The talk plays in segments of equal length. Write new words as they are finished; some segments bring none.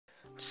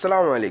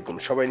আসসালামু আলাইকুম,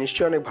 সবাই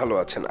নিশ্চয়ই অনেক ভালো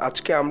আছেন।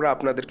 আজকে আমরা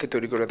আপনাদেরকে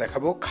তৈরি করে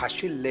দেখাবো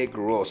খাসির লেগ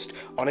রোস্ট।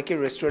 অনেকে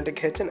রেস্টুরেন্টে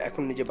খেয়েছেন,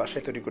 এখন নিজে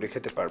বাসায় তৈরি করে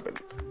খেতে পারবেন।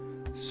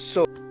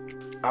 সো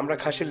আমরা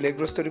খাসির লেগ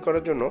রোস্ট তৈরি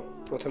করার জন্য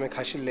প্রথমে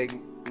খাসির লেগ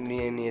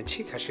নিয়ে নিয়েছি,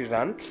 খাসির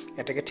রান।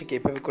 এটাকে ঠিক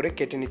এইভাবে করে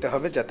কেটে নিতে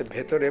হবে যাতে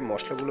ভেতরে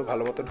মশলাগুলো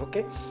ভালো মতো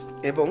ঢোকে,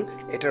 এবং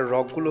এটার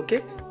রগগুলোকে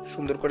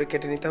সুন্দর করে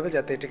কেটে নিতে হবে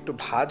যাতে এটা একটু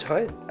ভাজ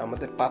হয়।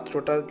 আমাদের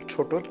পাত্রটা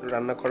ছোট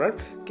রান্না করার,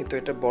 কিন্তু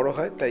এটা বড়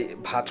হয়, তাই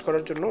ভাজ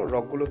করার জন্য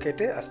রগগুলো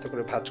কেটে আস্তে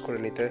করে ভাজ করে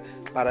নিতে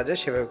পারা যায়,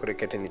 সেভাবে করে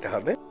কেটে নিতে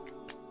হবে।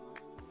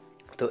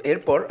 তো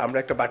এরপর আমরা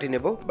একটা বাটি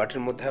নেব,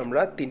 বাটির মধ্যে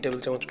আমরা 3 টেবিল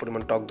চামচ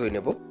পরিমাণ টক দই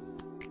নেব,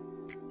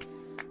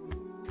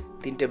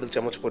 3 টেবিল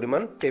চামচ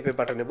পরিমাণ পেঁপে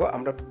বাটা নেব।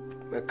 আমরা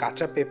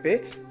কাঁচা পেঁপে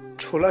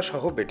ছোলা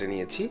সহ বেটে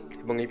নিয়েছি,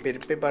 এবং এই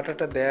পেঁপে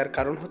বাটাটা দেওয়ার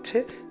কারণ হচ্ছে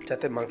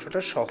যাতে মাংসটা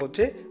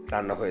সহজে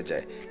রান্না হয়ে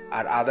যায়।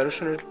 আর আদা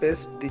রসুনের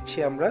পেস্ট দিচ্ছি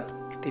আমরা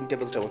 3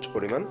 টেবিল চামচ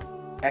পরিমাণ,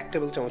 1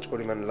 টেবিল চামচ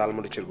পরিমাণ লাল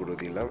মরিচের গুঁড়ো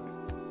দিলাম,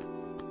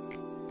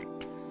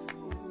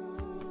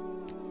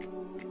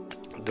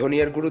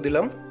 ধনিয়ার গুঁড়ো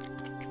দিলাম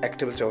 1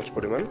 টেবিল চামচ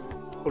পরিমাণ,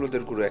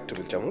 হলুদের গুঁড়ো 1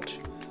 টেবিল চামচ,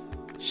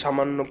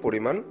 সামান্য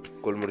পরিমাণ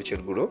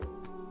গোলমরিচের গুঁড়ো,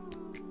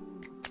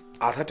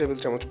 আধা টেবিল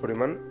চামচ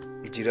পরিমাণ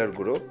জিরার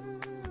গুঁড়ো,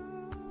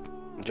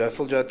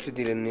 জয়ফল জয়ত্রী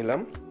দিয়ে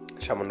নিলাম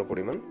সামান্য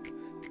পরিমাণ,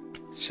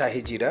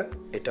 শাহি জিরা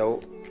এটাও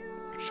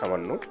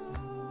সামান্য,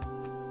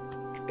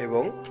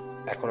 এবং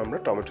এখন আমরা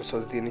টমেটো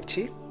সস দিয়ে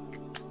নিচ্ছি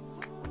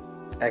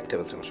 1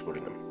 টেবিল চামচ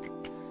পরিমাণ,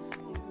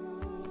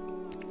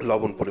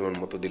 লবণ পরিমাণ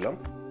মতো দিলাম।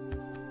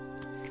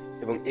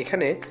 এবং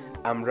এখানে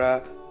আমরা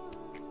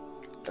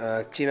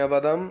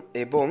চীনাবাদাম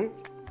এবং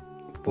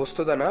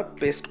পোস্তদানা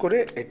পেস্ট করে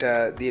এটা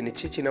দিয়ে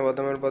নিচ্ছি।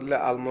 চীনাবাদামের বদলে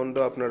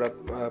আলমন্ডও আপনারা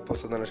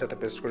পোস্তদানার সাথে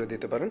পেস্ট করে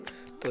দিতে পারেন।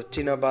 তো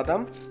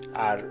চীনাবাদাম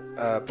আর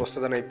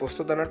পোস্তদানা, এই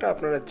পোস্তদানাটা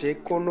আপনারা যে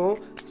কোনো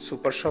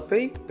সুপার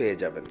শপেই পেয়ে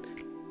যাবেন।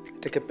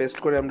 এটাকে পেস্ট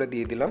করে আমরা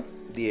দিয়ে দিলাম,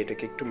 দিয়ে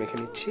এটাকে একটু মেখে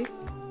নিচ্ছি।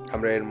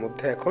 আমরা এর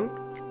মধ্যে এখন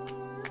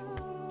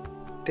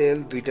তেল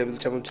 2 টেবিল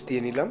চামচ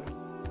দিয়ে নিলাম,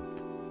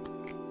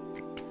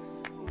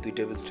 2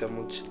 টেবিল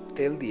চামচ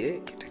তেল দিয়ে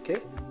এটাকে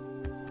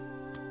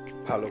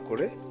ভালো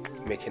করে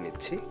মেখে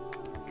নিচ্ছি।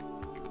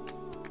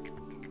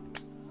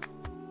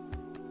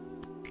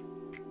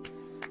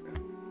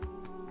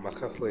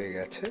 মাখা হয়ে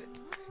গেছে।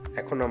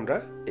 এখন আমরা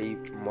এই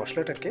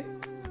মশলাটাকে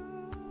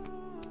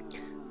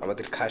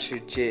আমাদের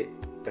খাসির যে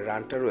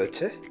রানটা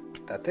রয়েছে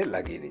তাতে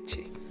লাগিয়ে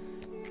নিচ্ছি।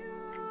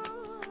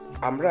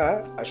 আমরা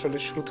আসলে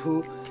শুধু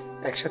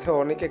একসাথে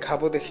অনেকে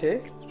খাবো দেখে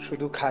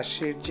শুধু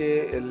খাসির যে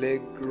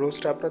লেগ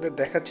রোস্ট আপনাদের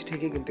দেখাচ্ছি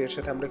ঠিকই, কিন্তু এর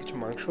সাথে আমরা কিছু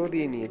মাংসও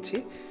দিয়ে নিয়েছি,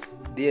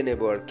 দিয়ে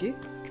নেব আর কি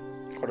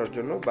করার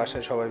জন্য,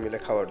 বাসায় সবাই মিলে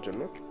খাওয়ার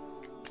জন্য।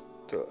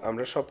 তো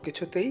আমরা সব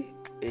কিছুতেই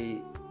এই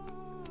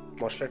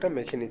মশলাটা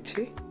মেখে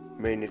নিচ্ছি,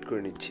 ম্যারিনেট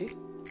করে নিচ্ছি।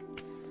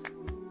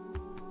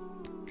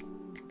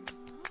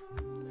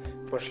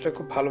 মশলাটা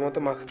খুব ভালো মতো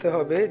মাখতে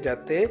হবে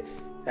যাতে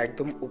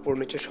একদম উপর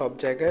নিচে সব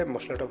জায়গায়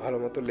মশলাটা ভালো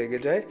মতো লেগে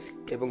যায়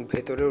এবং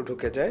ভেতরেও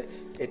ঢুকে যায়।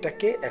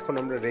 এটাকে এখন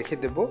আমরা রেখে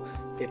দেব।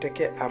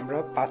 এটাকে আমরা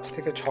 5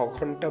 থেকে 6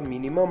 ঘন্টা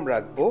মিনিমাম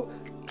রাখবো।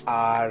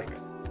 আর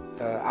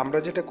আমরা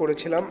যেটা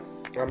করেছিলাম,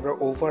 আমরা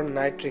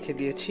ওভারনাইট রেখে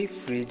দিয়েছি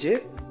ফ্রিজে,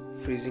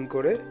 ফ্রিজিং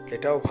করে।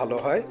 এটাও ভালো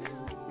হয়,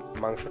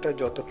 মাংসটা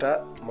যতটা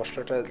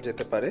মশলাটা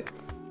যেতে পারে।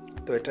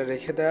 তো এটা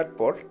রেখে দেওয়ার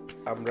পর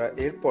আমরা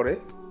এরপরে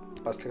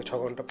 5 থেকে 6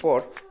 ঘন্টা পর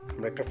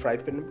আমরা একটা ফ্রাই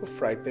প্যান নেব,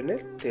 ফ্রাই প্যানে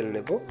তেল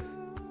নেব,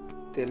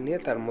 তেল নিয়ে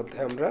তার মধ্যে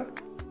আমরা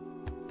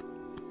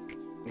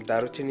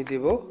দারুচিনি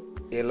দেব,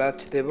 এলাচ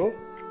দেব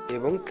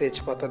এবং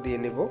তেজপাতা দিয়ে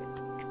নেব,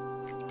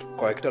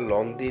 কয়েকটা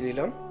লং দিয়ে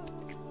নিলাম।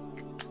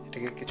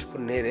 এটাকে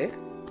কিছুক্ষণ নেড়ে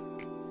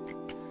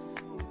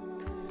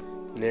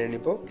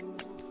নিব।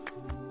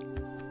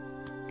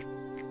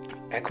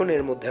 এখন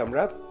এর মধ্যে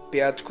আমরা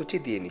পেঁয়াজ কুচি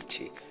দিয়ে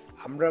নিচ্ছি।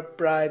 আমরা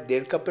প্রায়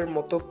 1.5 কাপের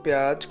মতো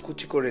পেঁয়াজ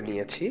কুচি করে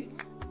নিয়েছি,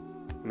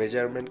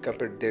 মেজারমেন্ট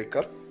কাপের 1.5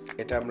 কাপ।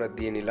 এটা আমরা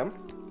দিয়ে নিলাম।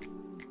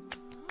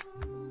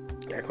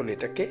 এখন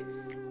এটাকে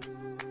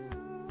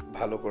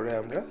ভালো করে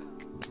আমরা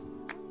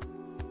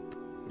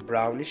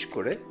ব্রাউনিশ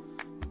করে,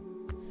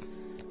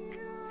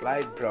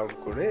 লাইট ব্রাউন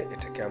করে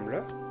এটাকে আমরা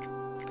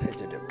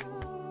ভেজে নেব।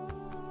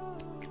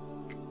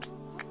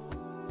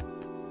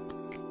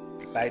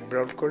 লাইট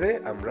ব্রাউন করে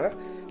আমরা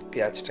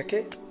পেঁয়াজটাকে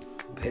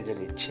ভেজে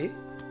নিচ্ছি।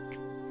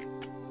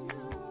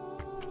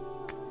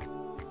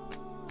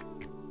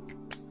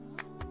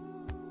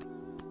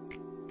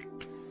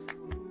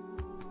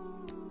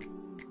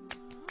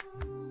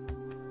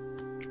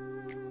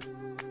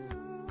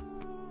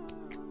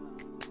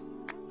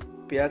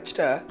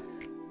 পেঁয়াজটা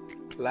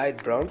লাইট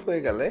ব্রাউন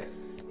হয়ে গেলে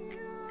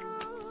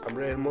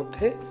আমরা এর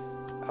মধ্যে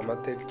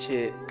আমাদের যে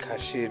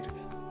খাসির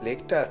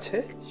লেগটা আছে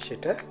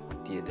সেটা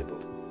দিয়ে দেব।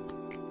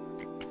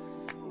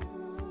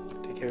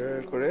 ঠিক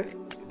এভাবে করে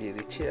দিয়ে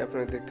দিচ্ছি।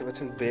 আপনারা দেখতে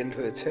পাচ্ছেন বেন্ড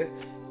হয়েছে,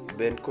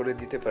 বেন্ড করে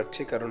দিতে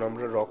পারছি কারণ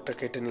আমরা রগটা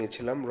কেটে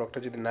নিয়েছিলাম। রগটা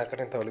যদি না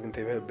কাটেন তাহলে কিন্তু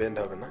এভাবে বেন্ড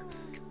হবে না,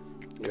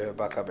 এভাবে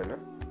বাঁকাবে না।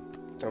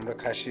 তো আমরা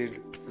খাসির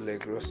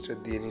লেগ রোস্টে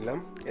দিয়ে নিলাম,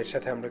 এর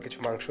সাথে আমরা কিছু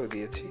মাংসও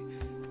দিয়েছি।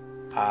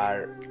 আর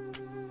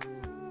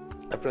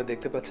আপনারা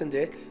দেখতে পাচ্ছেন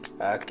যে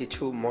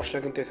কিছু মশলা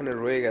কিন্তু এখানে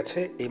রয়ে গেছে।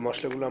 এই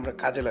মশলাগুলো আমরা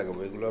কাজে লাগাবো,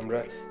 এগুলো আমরা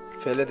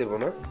ফেলে দেব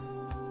না।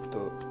 তো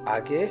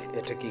আগে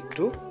এটাকে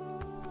একটু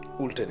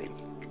উল্টে নিই।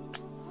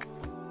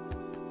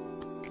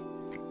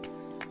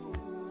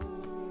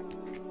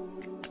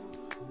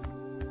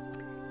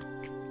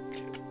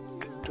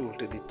 একটু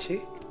উল্টে দিচ্ছি।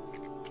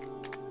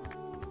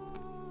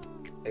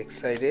 এক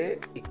সাইডে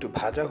একটু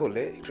ভাজা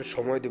হলে একটু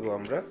সময় দেব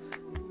আমরা,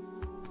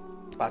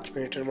 5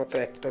 মিনিটের মতো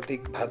একটা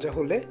দিক ভাজা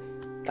হলে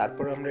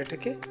তারপর আমরা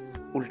এটাকে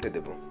উল্টে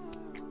দেব।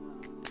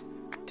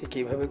 ঠিক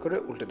এইভাবে করে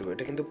উল্টে দেবো।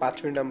 এটা কিন্তু 5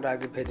 মিনিট আমরা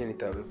আগে ভেজে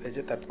নিতে হবে,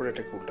 ভেজে তারপর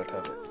এটাকে উল্টাতে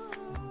হবে।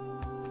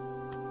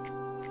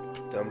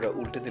 তো আমরা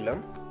উল্টে দিলাম,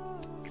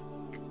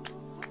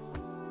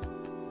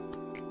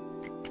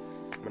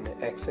 মানে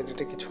এক সাইড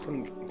এটা কিছুক্ষণ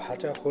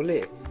ভাজা হলে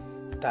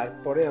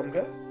তারপরে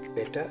আমরা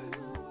এটা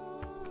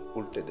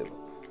উল্টে দেব।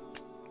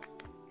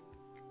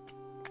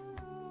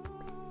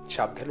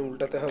 সাবধানে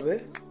উল্টাতে হবে,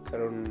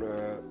 কারণ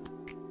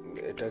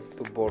এটা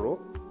একটু বড়,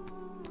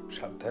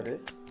 সাবধানে।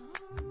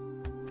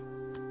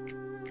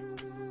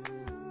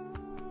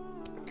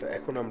 তো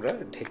এখন আমরা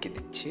ঢেকে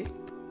দিচ্ছি।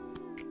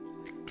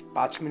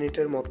 5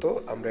 মিনিটের মতো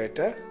আমরা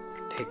এটা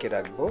ঢেকে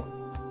রাখবো।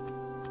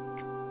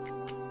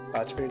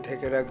 5 মিনিট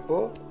ঢেকে রাখবো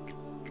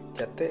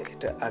যাতে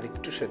এটা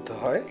আরেকটু সেদ্ধ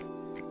হয়।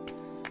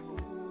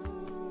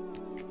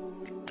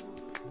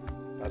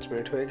 5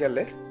 মিনিট হয়ে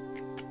গেলে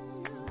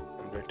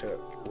আমরা এটা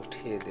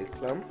উঠিয়ে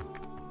দেখলাম।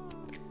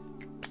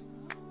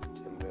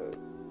 আমরা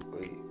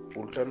ওই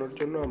উল্টানোর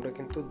জন্য আমরা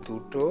কিন্তু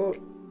 2টো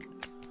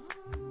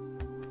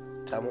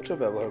চামচও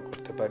ব্যবহার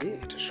করতে পারি,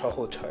 এটা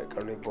সহজ হয়,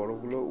 কারণ এই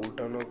বড়গুলো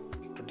উল্টানো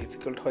একটু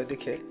ডিফিকাল্ট হয়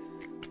দেখে।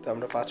 তো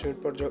আমরা 5 মিনিট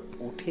পর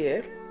উঠিয়ে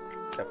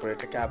তারপর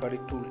এটাকে আবার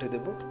একটু উল্টে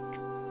দেব।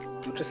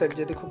 দুটো সাইড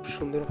যদি খুব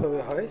সুন্দরভাবে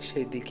হয়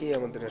সেই দিকেই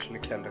আমাদের আসলে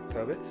খেয়াল রাখতে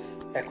হবে।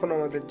 এখন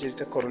আমাদের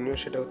যেটা করণীয়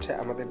সেটা হচ্ছে,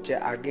 আমাদের যে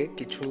আগে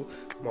কিছু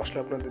মশলা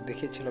আপনাদের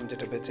দেখিয়েছিলাম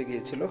যেটা বেঁচে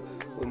গিয়েছিল,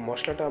 ওই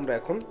মশলাটা আমরা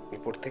এখন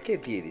উপর থেকে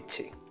দিয়ে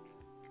দিচ্ছি।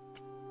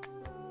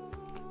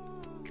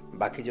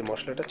 বাকি যে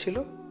মশলাটা ছিল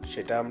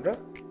সেটা আমরা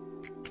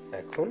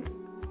এখন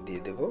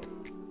দিয়ে দেব।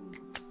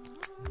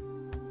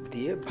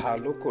 দিয়ে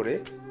ভালো করে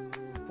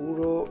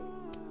পুরো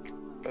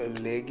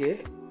লেগে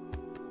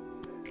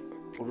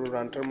পুরো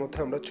রানটার মধ্যে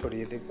আমরা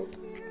ছড়িয়ে দেব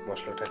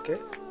মশলাটাকে,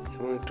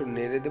 এবং একটু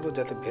নেড়ে দেব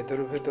যাতে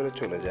ভেতরে ভেতরে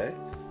চলে যায়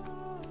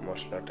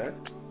মশলাটা।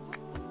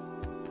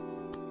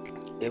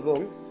 এবং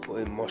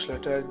ওই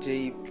মশলাটার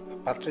যেই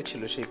পাত্রে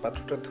ছিল সেই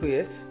পাত্রটা ধুয়ে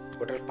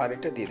ওটার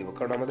পানিটা দিয়ে দেবো,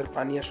 কারণ আমাদের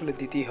পানি আসলে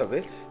দিতেই হবে।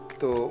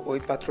 তো ওই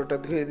পাত্রটা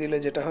ধুয়ে দিলে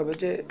যেটা হবে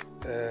যে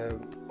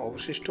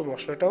অবশিষ্ট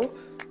মশলাটাও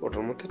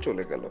ওটার মধ্যে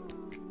চলে গেল।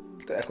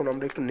 তো এখন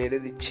আমরা একটু নেড়ে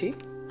দিচ্ছি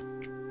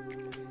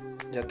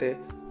যাতে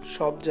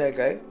সব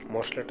জায়গায়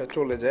মশলাটা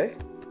চলে যায়।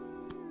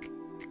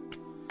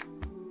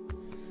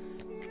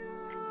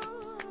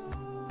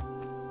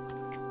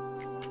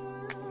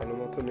 ভালো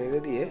মতো নেড়ে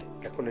দিয়ে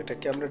এখন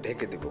এটাকে আমরা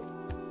ঢেকে দেব।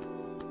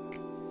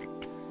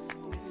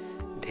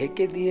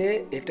 ঢেকে দিয়ে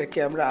এটাকে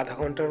আমরা আধা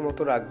ঘন্টার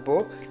মতো রাখবো।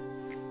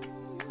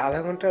 আধা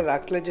ঘন্টা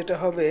রাখলে যেটা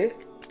হবে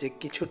যে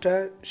কিছুটা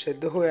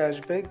সেদ্ধ হয়ে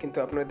আসবে, কিন্তু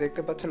আপনারা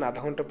দেখতে পাচ্ছেন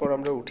আধা ঘন্টা পর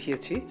আমরা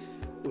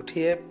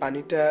উঠিয়ে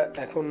পানিটা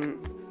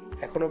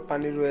এখনো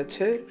পানি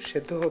রয়েছে,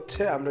 সেদ্ধ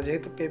হচ্ছে। আমরা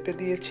যেহেতু পেঁপে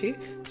দিয়েছি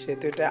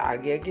সেহেতু এটা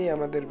আগেই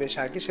আমাদের বেশ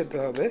আগে সেদ্ধ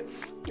হবে।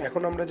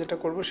 এখন আমরা যেটা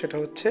করব সেটা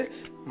হচ্ছে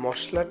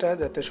মশলাটা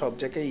যাতে সব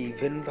জায়গায়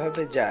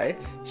ইভেনভাবে যায়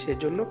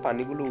সেজন্য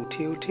পানিগুলো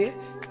উঠিয়ে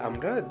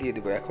আমরা দিয়ে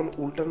দেবো। এখন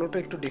উল্টানোটা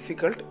একটু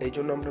ডিফিকাল্ট, এই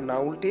জন্য আমরা না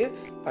উল্টিয়ে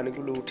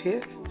পানিগুলো উঠিয়ে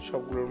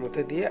সবগুলোর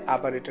মধ্যে দিয়ে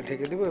আবার এটা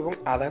ঢেকে দেবো, এবং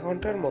আধা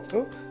ঘন্টার মতো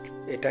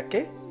এটাকে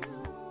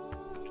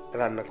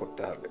রান্না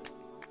করতে হবে।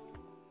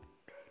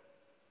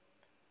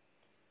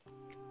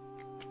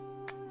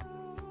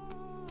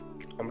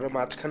 আমরা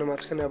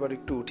মাঝখানে আবার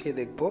একটু উঠিয়ে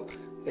দেখব।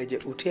 এই যে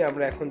উঠিয়ে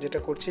আমরা এখন যেটা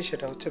করছি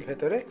সেটা হচ্ছে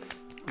ভেতরে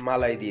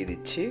মালাই দিয়ে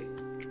দিচ্ছি।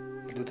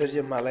 দুধের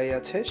যে মালাই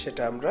আছে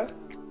সেটা আমরা,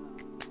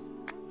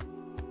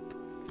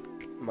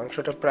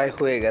 মাংসটা প্রায়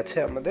হয়ে গেছে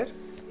আমাদের,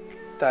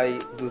 তাই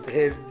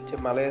দুধের যে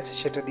মালাই আছে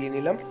সেটা দিয়ে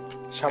নিলাম।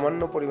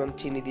 সামান্য পরিমাণ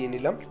চিনি দিয়ে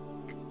নিলাম,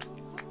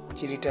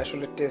 চিনিটা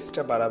আসলে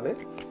টেস্টটা বাড়াবে।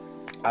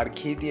 আর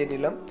ঘি দিয়ে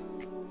নিলাম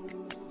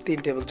 3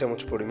 টেবিল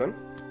চামচ পরিমাণ।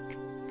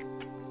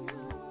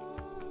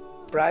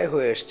 প্রায়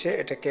হয়ে এসছে,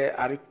 এটাকে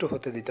আরেকটু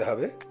হতে দিতে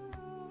হবে।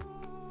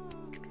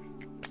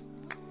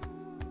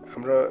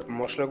 আমরা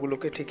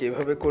মশলাগুলোকে ঠিক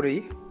এভাবে করেই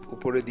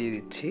উপরে দিয়ে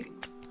দিচ্ছি।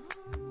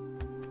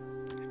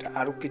 এটা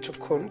আরো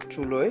কিছুক্ষণ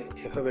চুলোয়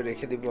এভাবে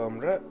রেখে দিব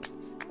আমরা,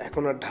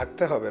 এখন আর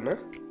ঢাকতে হবে না।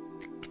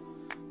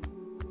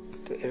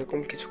 তো এরকম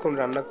কিছুক্ষণ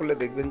রান্না করলে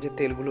দেখবেন যে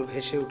তেলগুলো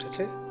ভেসে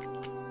উঠেছে,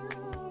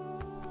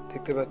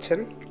 দেখতে পাচ্ছেন।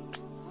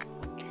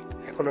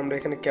 এখন আমরা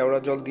এখানে কেওড়া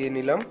জল দিয়ে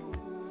নিলাম,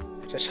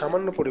 এটা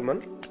সামান্য পরিমাণ,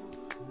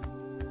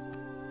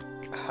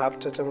 হাফ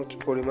চা চামচ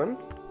পরিমাণ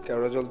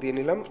কেওড়া জল দিয়ে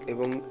নিলাম,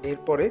 এবং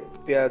এরপরে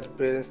পেঁয়াজ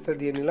বেরেস্তা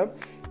দিয়ে নিলাম।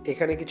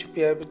 এখানে কিছু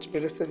পেঁয়াজ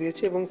বেরেস্তা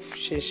দিয়েছি, এবং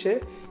শেষে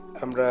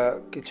আমরা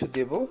কিছু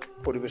দেব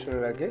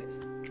পরিবেশনের আগে।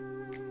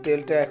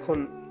 তেলটা এখন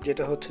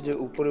যেটা হচ্ছে যে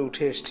উপরে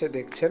উঠে এসছে,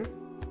 দেখছেন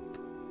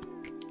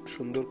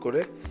সুন্দর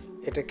করে।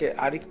 এটাকে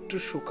আরেকটু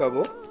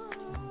শুকাবো।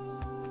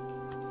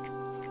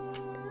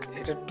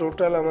 এটা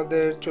টোটাল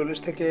আমাদের 40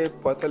 থেকে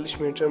 45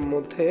 মিনিটের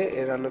মধ্যে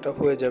এই রান্নাটা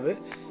হয়ে যাবে।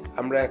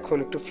 আমরা এখন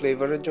একটু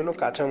ফ্লেভারের জন্য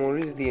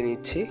কাঁচামরিচ দিয়ে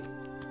নিচ্ছি।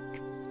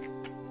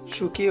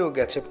 শুকিয়েও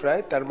গেছে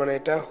প্রায়, তার মানে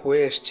এটা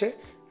হয়ে এসছে।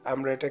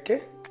 আমরা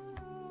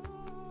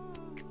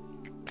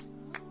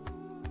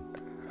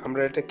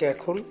এটাকে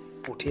এখন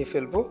উঠিয়ে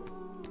ফেলবো।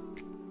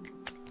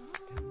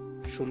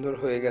 সুন্দর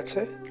হয়ে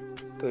গেছে,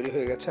 তৈরি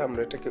হয়ে গেছে,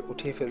 আমরা এটাকে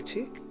উঠিয়ে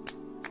ফেলছি।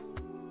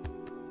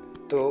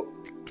 তো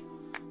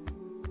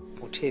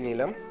উঠিয়ে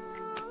নিলাম।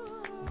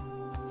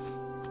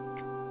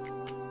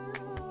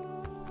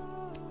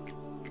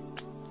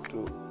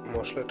 একটু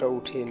মশলাটা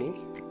উঠিয়ে নিই।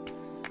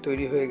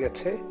 তৈরি হয়ে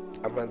গেছে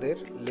আমাদের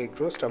লেগ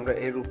রোস্ট। আমরা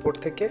এর উপর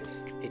থেকে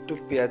একটু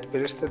পেঁয়াজ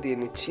বেরেস্তা দিয়ে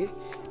নিচ্ছি।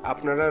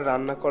 আপনারা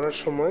রান্না করার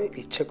সময়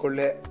ইচ্ছে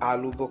করলে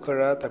আলু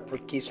বোখারা, তারপর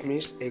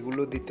কিশমিশ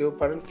এগুলো দিতেও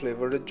পারেন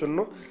ফ্লেভারের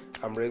জন্য।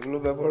 আমরা এগুলো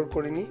ব্যবহার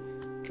করিনি।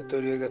 তো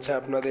তৈরি হয়ে গেছে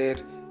আপনাদের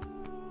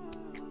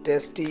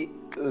টেস্টি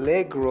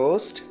লেগ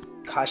রোস্ট,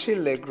 খাসির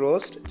লেগ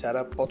রোস্ট।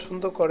 যারা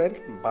পছন্দ করেন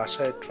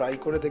বাসায় ট্রাই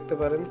করে দেখতে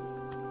পারেন,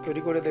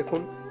 তৈরি করে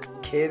দেখুন,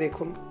 খেয়ে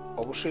দেখুন,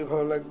 অবশ্যই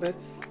ভালো লাগবে।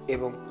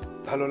 এবং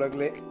ভালো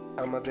লাগলে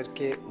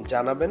আমাদেরকে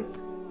জানাবেন,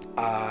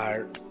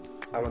 আর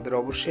আমাদের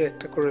অবশ্যই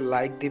একটা করে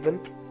লাইক দিবেন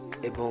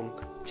এবং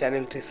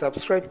চ্যানেলটি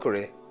সাবস্ক্রাইব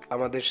করে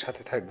আমাদের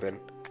সাথে থাকবেন।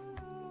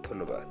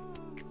 ধন্যবাদ।